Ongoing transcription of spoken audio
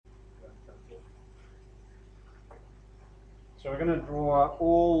So we're going to draw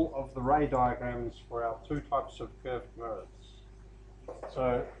all of the ray diagrams for our two types of curved mirrors.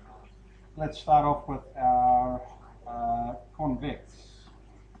 So let's start off with our convex.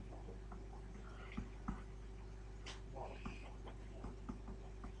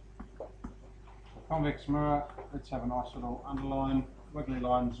 The convex mirror, let's have a nice little underline. Wiggly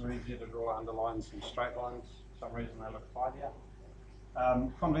lines are easier to draw underlines than straight lines. For some reason they look tidier.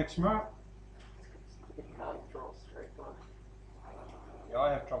 Convex mirror. You can't draw straight lines. Yeah,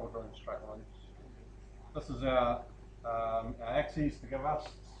 I have trouble drawing straight lines. This is our axes to give us.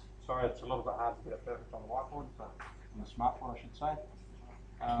 Sorry, it's a little bit hard to get it perfect on the whiteboard, but on the smartboard, I should say.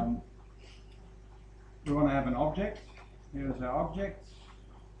 We want to have an object. Here's our object,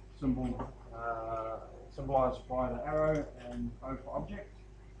 symbol symbolised by the arrow and O for object.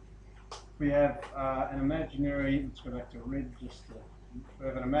 We have an imaginary, let's go back to red just to, we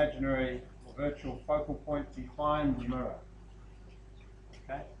have an imaginary or virtual focal point behind the mirror.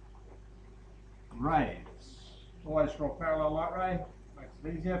 Okay. Rays. Always draw parallel light ray, makes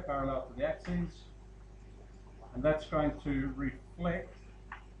it easier, parallel to the axes. And that's going to reflect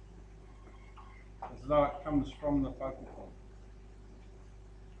as though it comes from the focal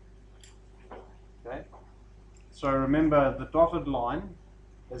point. Okay. So remember, the dotted line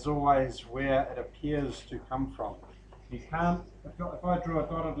is always where it appears to come from. You can't, if I drew a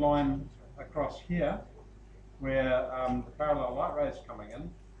dotted line across here, where the parallel light ray is coming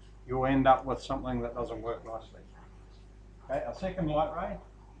in, you'll end up with something that doesn't work nicely. Okay, our second light ray,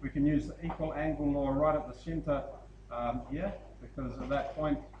 we can use the equal angle law right at the center here, because at that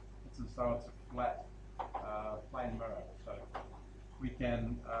point it's as though it's a flat plane mirror. So we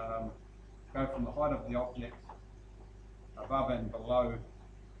can go from the height of the object above and below,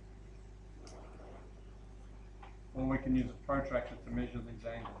 or we can use a protractor to measure these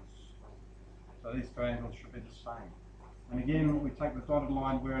angles. So these two angles should be the same. And again, we take the dotted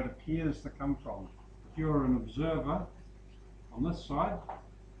line where it appears to come from. If you were an observer on this side,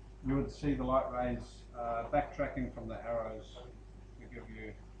 you would see the light rays backtracking from the arrows to give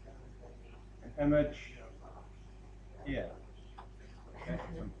you an image here. Okay,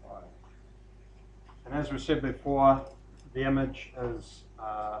 and as we said before, the image is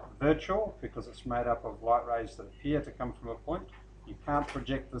virtual because it's made up of light rays that appear to come from a point. You can't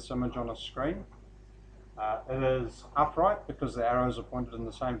project this image on a screen. It is upright because the arrows are pointed in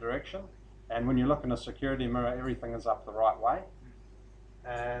the same direction. And when you look in a security mirror, everything is up the right way.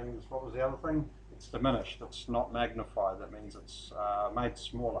 And what was the other thing? It's diminished. It's not magnified. That means it's made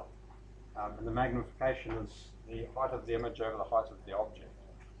smaller. And the magnification is the height of the image over the height of the object.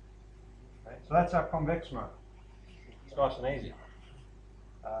 Okay, so that's our convex mirror. It's nice and easy.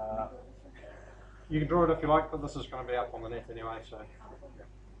 You can draw it if you like, but this is going to be up on the net anyway. So,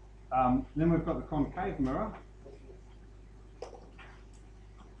 then we've got the concave mirror.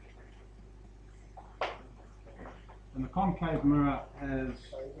 And the concave mirror has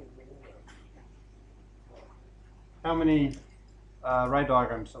how many ray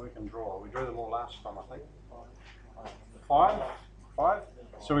diagrams that we can draw? We drew them all last time, I think. Five.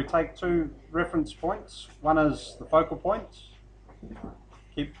 So we take two reference points. One is the focal point.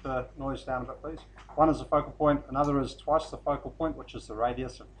 Keep the noise down a bit, please. One is the focal point, another is twice the focal point, which is the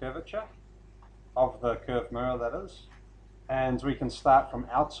radius of curvature of the curved mirror, that is. And we can start from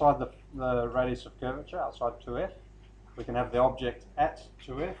outside the radius of curvature, outside 2f. We can have the object at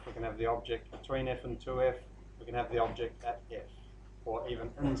 2f, we can have the object between f and 2f, we can have the object at f, or even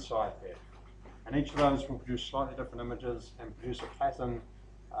inside f. And each of those will produce slightly different images and produce a pattern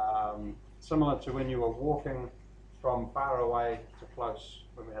similar to when you were walking from far away to close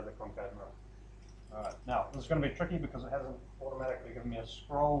when we had the concave mirror. Alright, now this is going to be tricky because it hasn't automatically given me a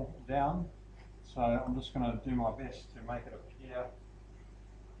scroll down, so I'm just going to do my best to make it appear. There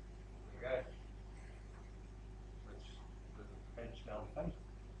we go. Which is the page down thing.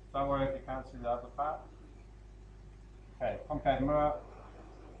 Don't worry if you can't see the other part. Okay, concave mirror.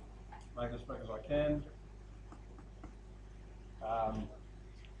 Make it as big as I can.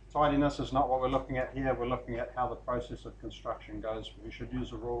 Tidiness is not what we're looking at here. We're looking at how the process of construction goes. We should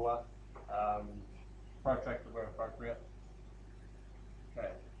use a ruler, protractor where appropriate. Okay,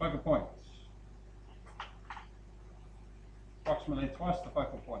 focal points. Approximately twice the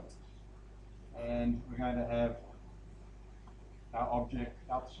focal point. And we're going to have our object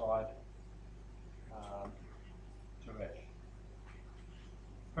outside 2f.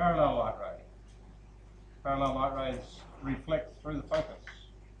 Parallel light ray. Parallel light rays reflect through the focus.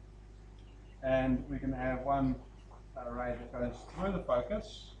 And we can have one ray that goes through the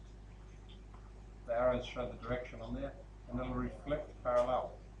focus. The arrows show the direction on there, and it'll reflect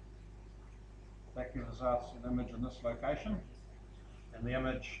parallel. That that gives us an image in this location, and the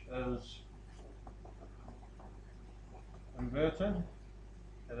image is inverted,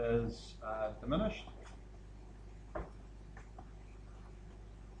 it is diminished,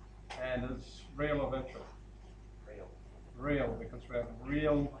 and is real or virtual? Real. Real, because we have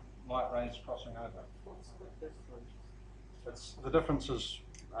real light rays crossing over. What's the difference? The difference is,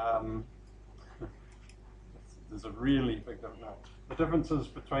 there's a really big difference. No, the difference is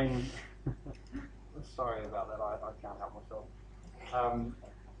between, sorry about that, I can't help myself.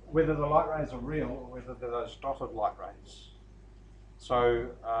 Whether the light rays are real or whether they're those dotted light rays. So,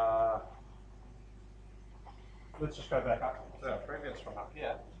 let's just go back up to our previous one up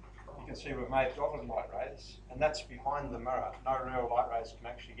here. You can see we've made dotted light rays, and that's behind the mirror. No real light rays can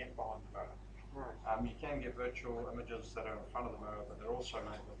actually get behind the mirror. Right. You can get virtual images that are in front of the mirror, but they're also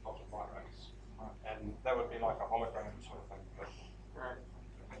made with dotted light rays. And that would be like a hologram sort of thing. But Right.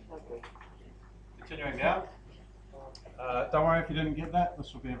 Okay. continuing down. Don't worry if you didn't get that.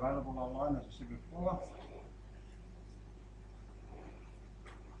 This will be available online, as I said before.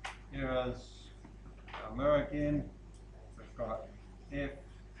 Here is our mirror again. We've got F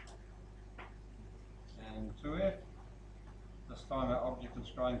and 2F. This time our object is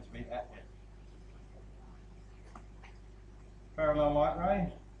going to be at F. Parallel light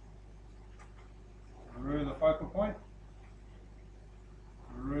ray through the focal point,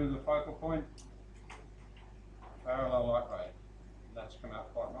 through the focal point, parallel light ray. And that's come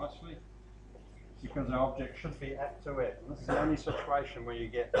out quite nicely because our object should be at 2F. And this is the only situation where you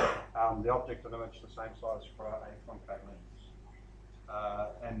get the object and image the same size for a concave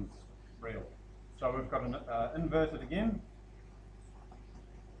lens and real. So we've got an inverted again.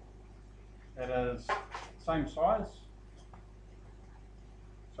 It is same size.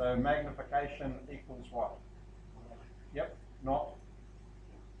 So magnification equals what? Yep, not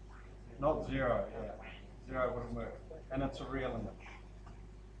 0, yeah. 0 wouldn't work. And it's a real image.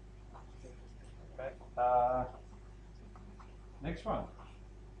 Okay. Next one.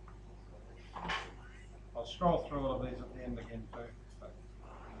 I'll scroll through all of these at the end again too.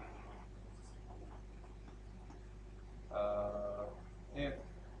 F.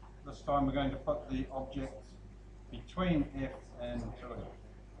 This time we're going to put the object between F and 2F.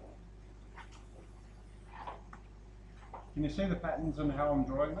 Can you see the patterns in how I'm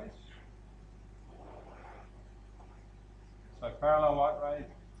drawing these? So parallel light ray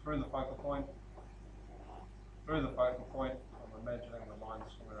through the focal point, through the focal point. I'm imagining the lines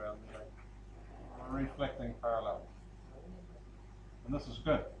somewhere around there. Reflecting parallel. And this is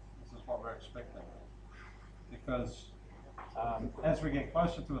good. This is what we're expecting. Because as we get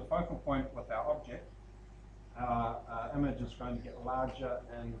closer to the focal point with our object, our image is going to get larger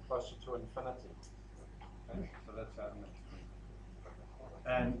and closer to infinity. Okay? So that's our image.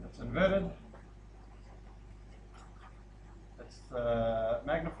 And it's inverted. It's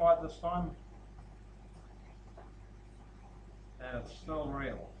magnified this time. And it's still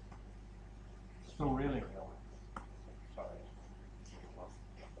real. Still really real. Sorry.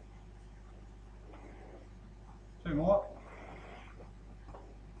 Two more.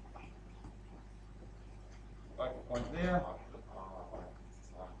 Focal point there.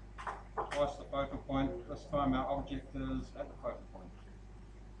 Twice the focal point. This time our object is at the focal point.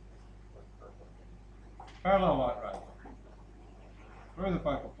 Parallel light ray. Through the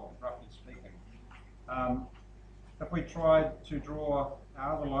focal point, roughly speaking. If we tried to draw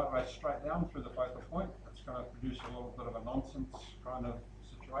our other light ray straight down through the focal point, it's going to produce a little bit of a nonsense kind of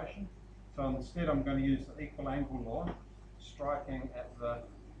situation. So instead I'm going to use the equal angle law, striking at the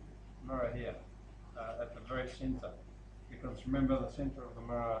mirror here, at the very center. Because remember, the center of the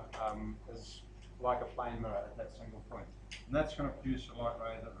mirror is like a plane mirror at that single point. And that's going to produce a light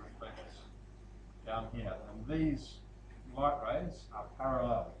ray that reflects down here. And these light rays are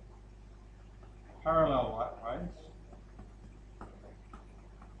parallel. Parallel light rays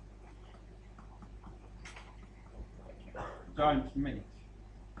don't meet.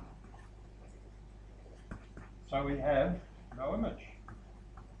 So we have no image.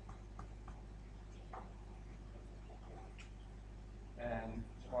 And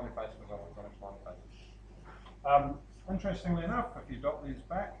smiley face was always on a smiley face. Interestingly enough, if you dot these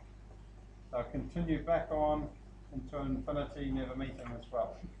back, they'll continue back on into infinity, never meeting as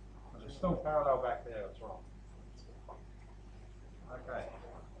well. But there's still parallel back there as well. Okay.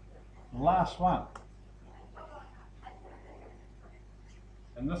 Last one.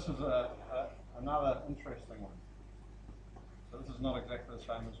 And this is another interesting one. So this is not exactly the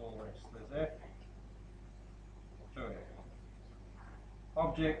same as all the rest. There's F, 2F.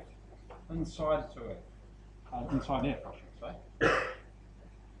 Object inside 2F. Inside F, I should say.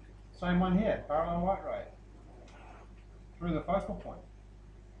 Same one here, parallel light ray through the focal point.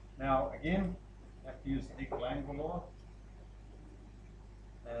 Now again, you have to use the equal angle law,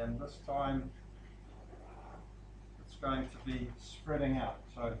 and this time it's going to be spreading out.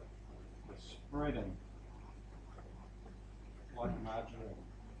 So it's spreading like margarine.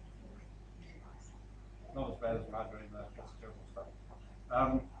 Not as bad as margarine though, that's terrible stuff.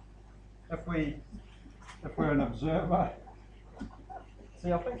 If we're an observer,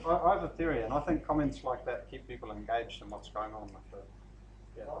 see, I think I have a theory, and I think comments like that keep people engaged in what's going on with the.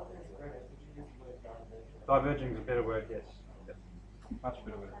 Yeah. Diverging is a better word, yes. Yep. Much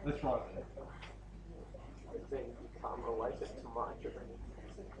better word. Let's write it. Then you can't relate it to margarine.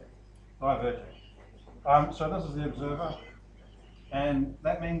 Diverging. So this is the observer, and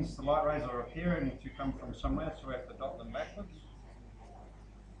that means the light rays are appearing to come from somewhere, so we have to dot them backwards.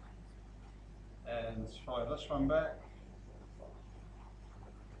 And follow this one back.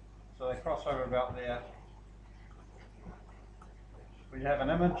 So they cross over about there. We have an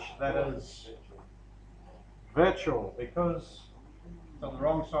image that is virtual because it's on the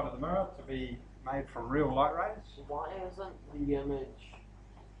wrong side of the mirror to be made from real light rays. Why isn't the image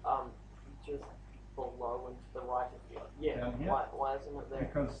just below and to the right of you? Yeah. Down here? Why isn't it there?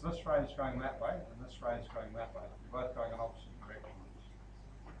 Because this ray is going that way and this ray is going that way. They're both going in opposite directions.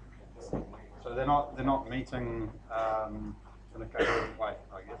 So they're not meeting in a coherent way,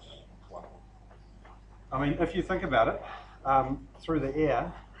 I guess. I mean, if you think about it, through the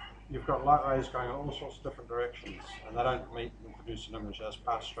air, you've got light rays going in all sorts of different directions, and they don't meet and produce an image. They just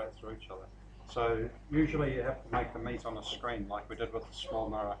pass straight through each other. So usually you have to make them meet on a screen, like we did with the small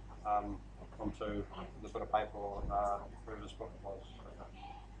mirror, onto the bit of paper or whatever this book was.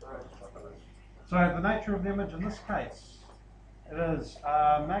 So the nature of the image in this case, it is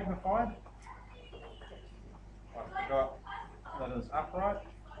magnified. I forgot that is upright,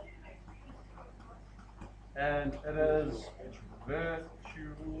 and it is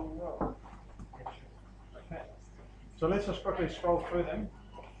virtual. Okay, so let's just quickly scroll through them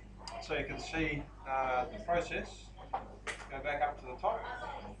so you can see the process. Go back up to the top.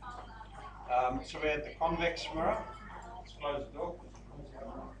 So we had the convex mirror. Let's close the door.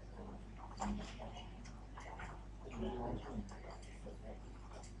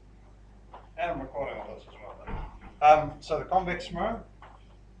 And I'm recording all this as well. So the convex mirror,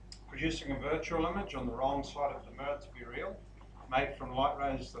 producing a virtual image on the wrong side of the mirror to be real, made from light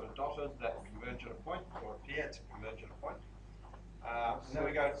rays that are dotted that converge at a point, or appear to converge at a point. And then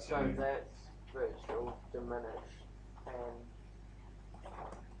we go to... So that's virtual, diminished, and...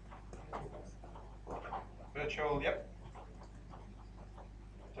 Virtual, yep.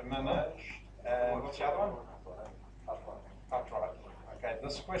 Diminished, and what's the other one? Upright. Okay,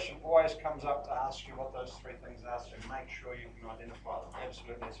 this question always comes up to ask you what those three things are, so make sure you can identify them.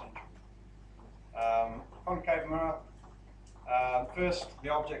 Absolutely essential. Concave mirror. First, the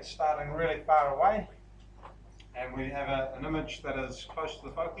object's starting really far away, and we have an image that is close to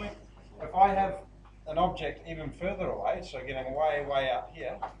the focal length. If I have an object even further away, so getting way out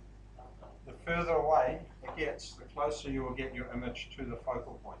here, the further away it gets, the closer you will get your image to the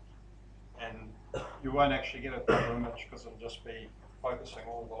focal point. And you won't actually get a proper image because it'll just be focusing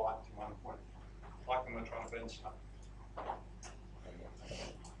all the light to one point, like when we're trying to burn stuff.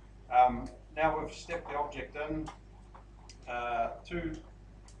 Now we've stepped the object in to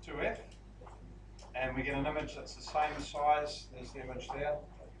F, and we get an image that's the same size, there's the image there,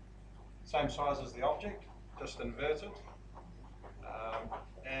 same size as the object, just inverted.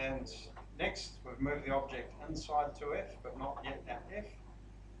 And next, we've moved the object inside to F, but not yet at F,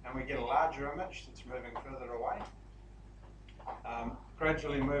 and we get a larger image that's moving further away,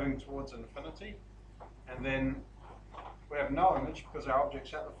 gradually moving towards infinity, and then we have no image because our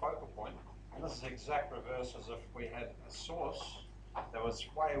object's at the focal point, and this is the exact reverse as if we had a source that was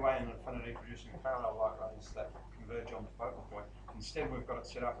way in infinity producing parallel light rays that converge on the focal point. Instead, we've got it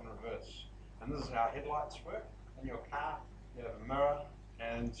set up in reverse, and this is how headlights work. In your car, you have a mirror,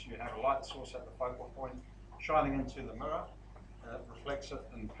 and you have a light source at the focal point shining into the mirror, and it reflects it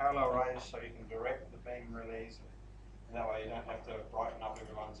in parallel rays so you can direct the beam really easily. And that way you don't have to brighten up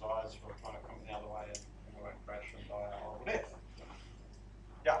everyone's eyes for trying to come the other way and you won't crash and die a horrible death.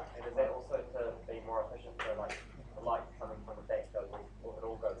 Yeah? And is that also to be more efficient, so like the light coming from the back goes, or it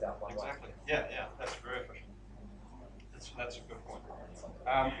all goes out one way? Exactly. Yeah, that's very efficient. That's a good point.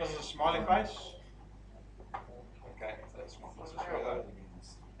 This is a smiley face. Okay, that's not necessary though.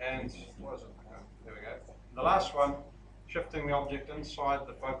 And what is it? There we go. The last one, shifting the object inside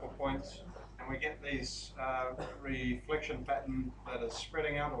the focal points, and we get these reflection pattern that is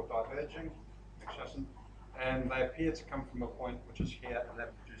spreading out or diverging, and they appear to come from a point which is here, and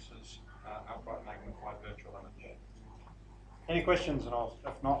that produces Any questions? And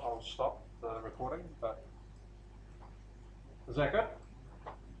if not, I'll stop the recording. But is that good?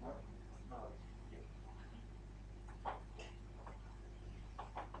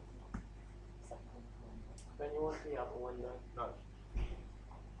 Then you want the other window. No.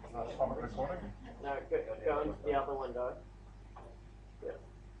 Stop the recording. No, go into the other window. Yeah,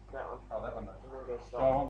 that one. Oh, that one. No. And then go Do I stop. want